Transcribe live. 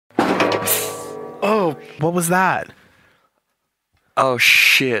Oh, what was that? Oh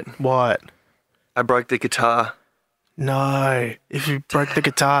shit. What? I broke the guitar. No. If you broke the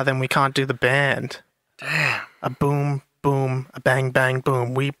guitar, then we can't do the band. Damn. A boom, boom, a bang, bang,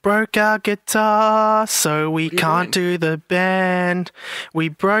 boom. We broke our guitar, so we can't do the band. We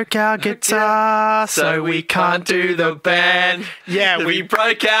broke our guitar, so we can't do the band. Yeah, We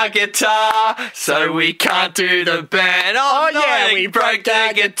broke our guitar, so we can't do the band. Oh, no, yeah, we broke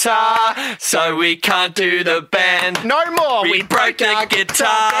our guitar, so we can't do the band. no more. We broke our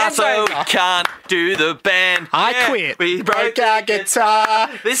guitar, so we can't do the band. I quit. We broke our guitar,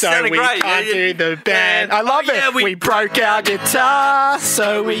 This so sounded we great. can't do the band. I love Oh, yeah, it. we We broke our guitar,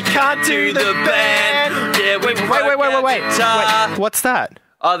 so we can't do the band. Yeah, we Wait. What's that?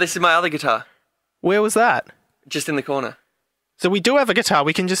 Oh, this is my other guitar, Where was that? just in the corner. So we do have a guitar.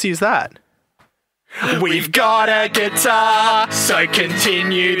 We can just use that. We've got a guitar, so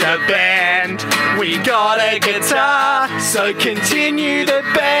continue the band. We got a guitar, so continue the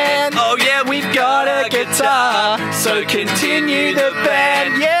band. Oh yeah, We've got a guitar, so continue the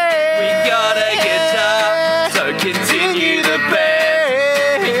band. Yeah. We got a guitar, so continue the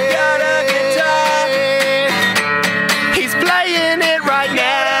band. We got a guitar. He's playing it right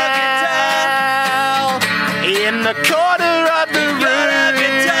now. In the corner of the room.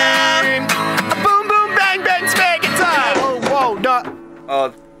 Boom, boom, bang, bang, spare guitar. Whoa, no.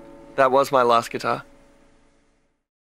 Oh, that was my last guitar.